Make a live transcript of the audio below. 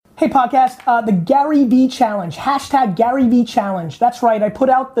Hey podcast, the Gary V Challenge, hashtag Gary V Challenge. That's right, I put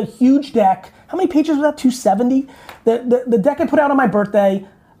out the huge deck. How many pages was that, 270? The deck I put out on my birthday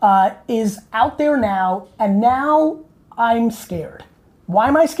is out there now, and now I'm scared. Why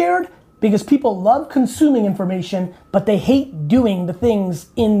am I scared? Because people love consuming information, but they hate doing the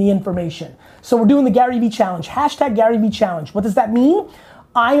things in the information. So we're doing the Gary V Challenge, hashtag Gary V Challenge. What does that mean?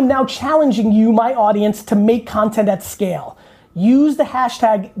 I am now challenging you, my audience, to make content at scale. Use the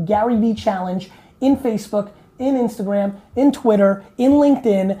hashtag Gary V Challenge in Facebook, in Instagram, in Twitter, in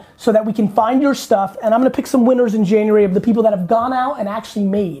LinkedIn, so that we can find your stuff. And I'm gonna pick some winners in January of the people that have gone out and actually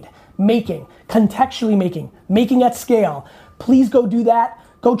contextually making at scale. Please go do that.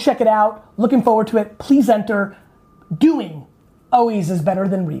 Go check it out. Looking forward to it. Please enter. Doing always is better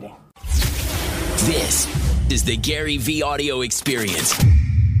than reading. This is the Gary V Audio Experience.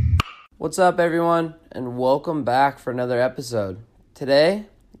 What's up, everyone, and welcome back for another episode. Today,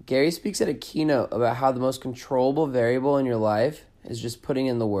 Gary speaks at a keynote about how the most controllable variable in your life is just putting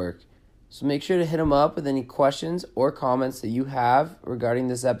in the work. So make sure to hit him up with any questions or comments that you have regarding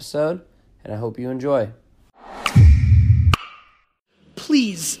this episode, and I hope you enjoy.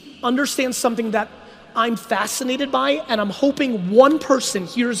 Please understand something that I'm fascinated by, and I'm hoping one person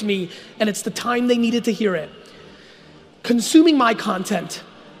hears me, and it's the time they needed to hear it. Consuming my content,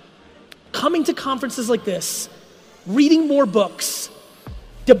 coming to conferences like this, reading more books,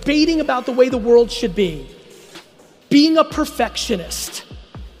 debating about the way the world should be, being a perfectionist,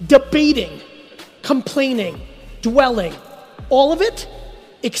 debating, complaining, dwelling, all of it,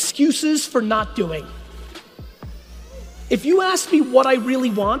 excuses for not doing. If you ask me what I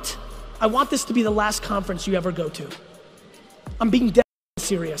really want, I want this to be the last conference you ever go to. I'm being dead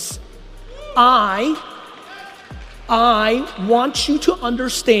serious. I want you to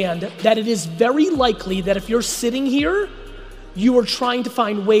understand that it is very likely that if you're sitting here, you are trying to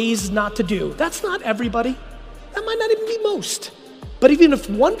find ways not to do. That's not everybody. That might not even be most. But even if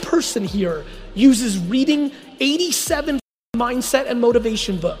one person here uses reading 87 mindset and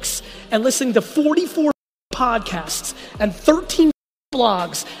motivation books and listening to 44 podcasts and 13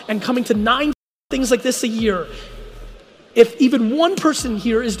 blogs and coming to 9 things like this a year, if even one person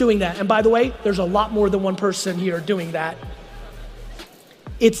here is doing that, and by the way, there's a lot more than one person here doing that,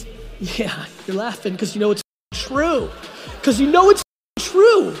 yeah, you're laughing because you know it's true. Because you know it's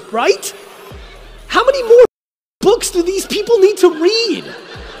true, right? How many more books do these people need to read?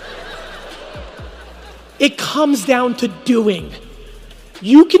 It comes down to doing.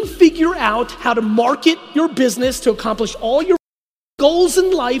 You can figure out how to market your business to accomplish all your goals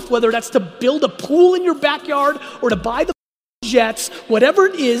in life, whether that's to build a pool in your backyard or to buy the jets, whatever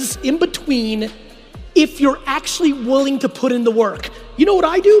it is in between, if you're actually willing to put in the work. You know what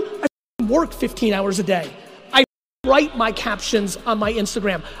I do? I work 15 hours a day. I write my captions on my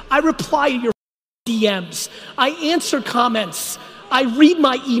Instagram. I reply to your DMs. I answer comments. I read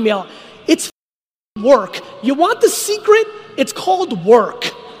my email. It's work. You want the secret? It's called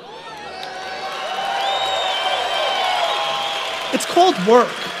work. It's called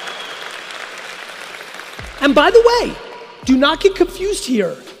work. And by the way, do not get confused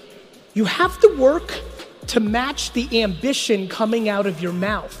here. You have to work to match the ambition coming out of your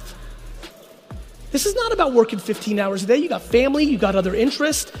mouth. This is not about working 15 hours a day. You got family, you got other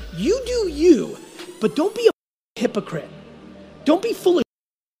interests. You do you, but don't be a hypocrite. Don't be full of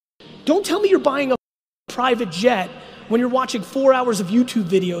Don't tell me you're buying a private jet when you're watching 4 hours of YouTube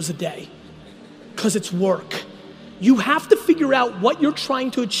videos a day, because it's work. You have to figure out what you're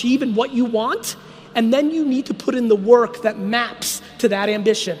trying to achieve and what you want, and then you need to put in the work that maps to that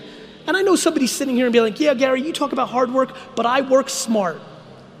ambition. And I know somebody's sitting here and be like, yeah, Gary, you talk about hard work, but I work smart.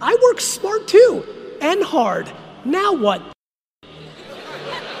 I work smart too, and hard. Now what?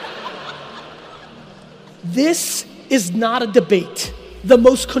 This is not a debate. The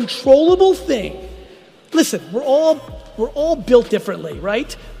most controllable thing, listen, we're all built differently,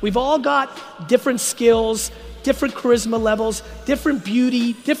 right? We've all got different skills, different charisma levels, different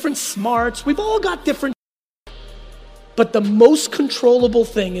beauty, different smarts. We've all got different. But the most controllable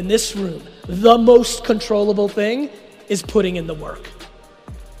thing in this room, the most controllable thing is putting in the work.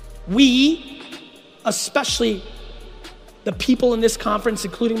 We, especially the people in this conference,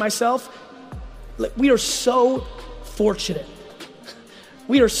 including myself, we are so fortunate.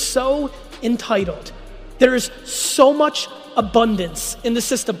 We are so entitled. There is so much abundance in the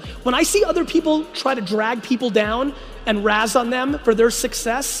system. When I see other people try to drag people down and razz on them for their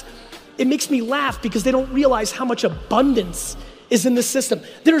success, it makes me laugh because they don't realize how much abundance is in the system.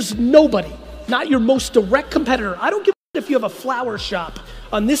 There's nobody, not your most direct competitor. I don't give a if you have a flower shop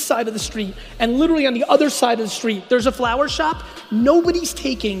on this side of the street, and literally on the other side of the street, there's a flower shop. Nobody's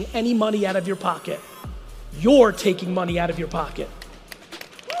taking any money out of your pocket. You're taking money out of your pocket.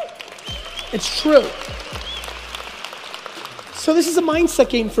 It's true. So this is a mindset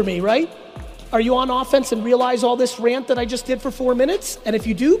game for me, right? Are you on offense and realize all this rant that I just did for 4 minutes? And if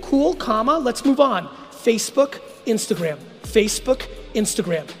you do, cool, comma, let's move on. Facebook, Instagram, Facebook,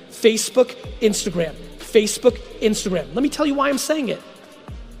 Instagram, Facebook, Instagram, Facebook, Instagram. Let me tell you why I'm saying it.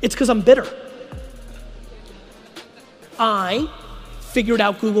 It's because I'm bitter. I figured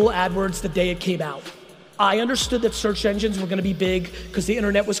out Google AdWords the day it came out. I understood that search engines were gonna be big because the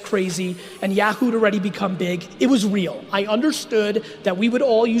internet was crazy and Yahoo had already become big. It was real. I understood that we would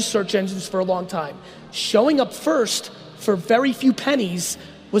all use search engines for a long time. Showing up first for very few pennies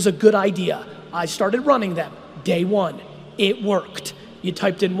was a good idea. I started running them. Day one, it worked. You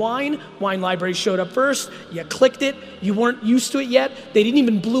typed in wine library showed up first, you clicked it, you weren't used to it yet, they didn't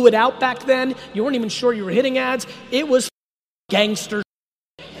even blew it out back then, you weren't even sure you were hitting ads, it was gangster.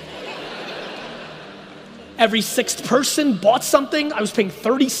 Every sixth person bought something. I was paying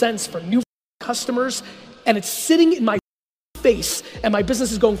 30 cents for new customers, and it's sitting in my face, and my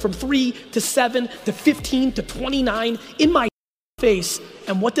business is going from 3 to 7 to 15 to 29 in my face.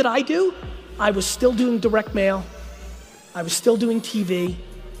 And what did I do? I was still doing direct mail. I was still doing TV.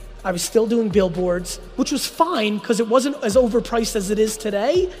 I was still doing billboards, which was fine because it wasn't as overpriced as it is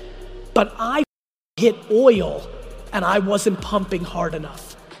today, but I hit oil, and I wasn't pumping hard enough.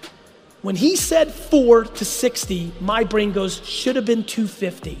 When he said 4 to 60, my brain goes, should have been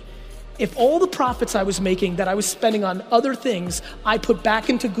 250. If all the profits I was making that I was spending on other things, I put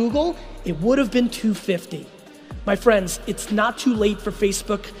back into Google, it would have been 250. My friends, it's not too late for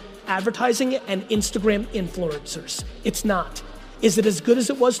Facebook advertising and Instagram influencers. It's not. Is it as good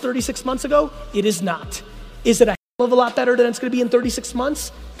as it was 36 months ago? It is not. Is it a hell of a lot better than it's gonna be in 36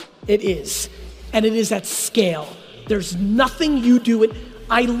 months? It is. And it is at scale. There's nothing you do it.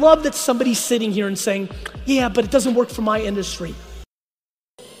 I love that somebody's sitting here and saying, yeah, but it doesn't work for my industry.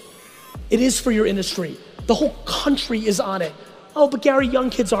 It is for your industry. The whole country is on it. Oh, but Gary, young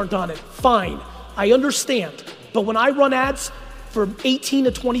kids aren't on it. Fine, I understand. But when I run ads for 18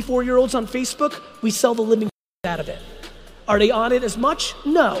 to 24-year-olds on Facebook, we sell the living out of it. Are they on it as much?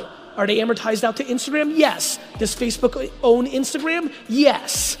 No. Are they amortized out to Instagram? Yes. Does Facebook own Instagram?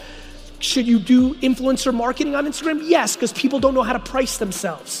 Yes. Should you do influencer marketing on Instagram? Yes, because people don't know how to price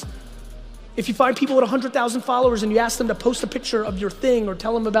themselves. If you find people with 100,000 followers and you ask them to post a picture of your thing or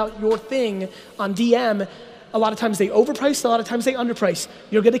tell them about your thing on DM, a lot of times they overprice, a lot of times they underprice.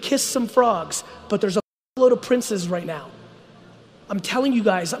 You're gonna kiss some frogs, but there's a load of princes right now. I'm telling you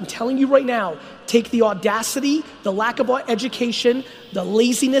guys, I'm telling you right now, take the audacity, the lack of education, the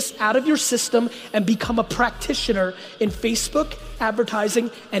laziness out of your system and become a practitioner in Facebook advertising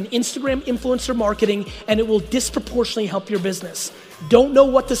and Instagram influencer marketing, and it will disproportionately help your business. Don't know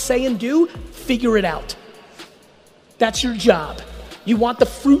what to say and do? Figure it out. That's your job. You want the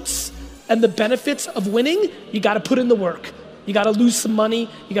fruits and the benefits of winning? You gotta put in the work. You gotta lose some money,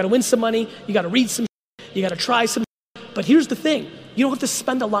 you gotta win some money, you gotta read some, you gotta try some. But here's the thing, you don't have to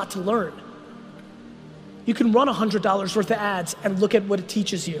spend a lot to learn. You can run $100 worth of ads and look at what it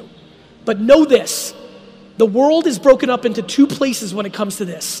teaches you. But know this, the world is broken up into two places when it comes to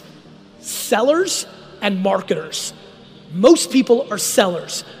this: sellers and marketers. Most people are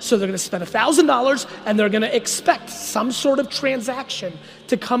sellers, so they're gonna spend $1,000 and they're gonna expect some sort of transaction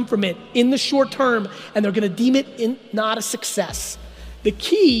to come from it in the short term, and they're gonna deem it not a success. The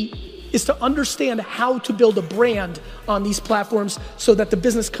key is to understand how to build a brand on these platforms so that the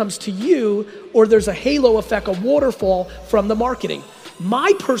business comes to you, or there's a halo effect, a waterfall from the marketing.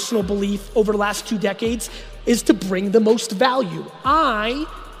 My personal belief over the last 2 decades is to bring the most value. I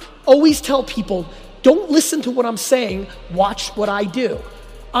always tell people, don't listen to what I'm saying, watch what I do.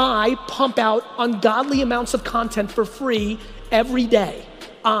 I pump out ungodly amounts of content for free every day.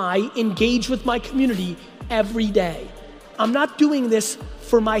 I engage with my community every day. I'm not doing this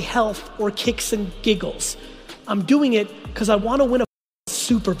for my health or kicks and giggles. I'm doing it because I want to win a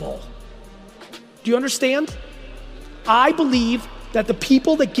Super Bowl. Do you understand? I believe that the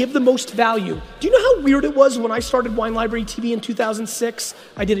people that give the most value, do you know how weird it was when I started Wine Library TV in 2006?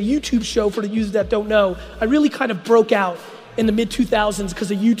 I did a YouTube show for the users that don't know. I really kind of broke out in the mid-2000s because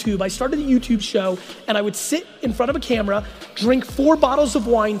of YouTube. I started a YouTube show and I would sit in front of a camera, drink 4 bottles of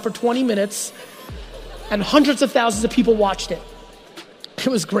wine for 20 minutes, and hundreds of thousands of people watched it. It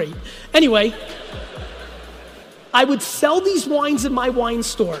was great. Anyway, I would sell these wines in my wine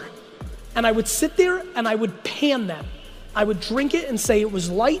store, and I would sit there and I would pan them. I would drink it and say it was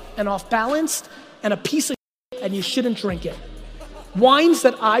light and off balanced and a piece of shit, and you shouldn't drink it. wines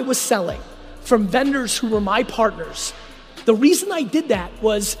that I was selling from vendors who were my partners. The reason I did that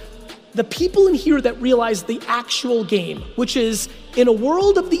was the people in here that realize the actual game, which is in a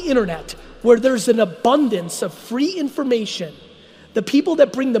world of the internet where there's an abundance of free information, the people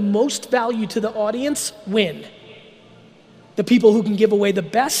that bring the most value to the audience win. The people who can give away the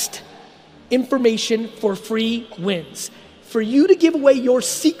best information for free wins. For you to give away your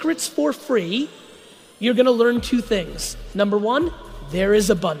secrets for free, you're gonna learn two things. Number one, there is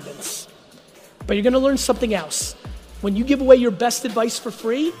abundance. But you're gonna learn something else. When you give away your best advice for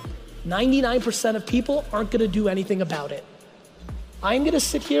free, 99% of people aren't gonna do anything about it. I'm gonna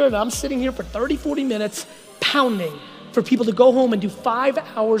sit here and I'm sitting here for 30, 40 minutes pounding for people to go home and do 5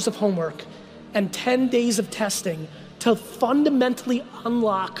 hours of homework and 10 days of testing to fundamentally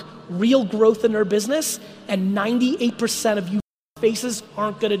unlock real growth in their business, and 98% of you faces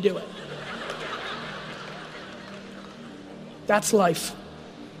aren't gonna do it. That's life.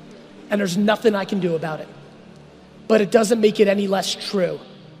 And there's nothing I can do about it. But it doesn't make it any less true.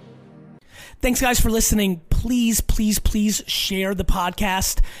 Thanks, guys, for listening. Please, please, please share the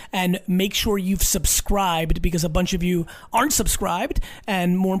podcast and make sure you've subscribed, because a bunch of you aren't subscribed.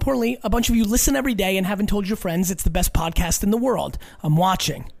 And more importantly, a bunch of you listen every day and haven't told your friends it's the best podcast in the world. I'm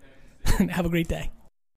watching. Have a great day.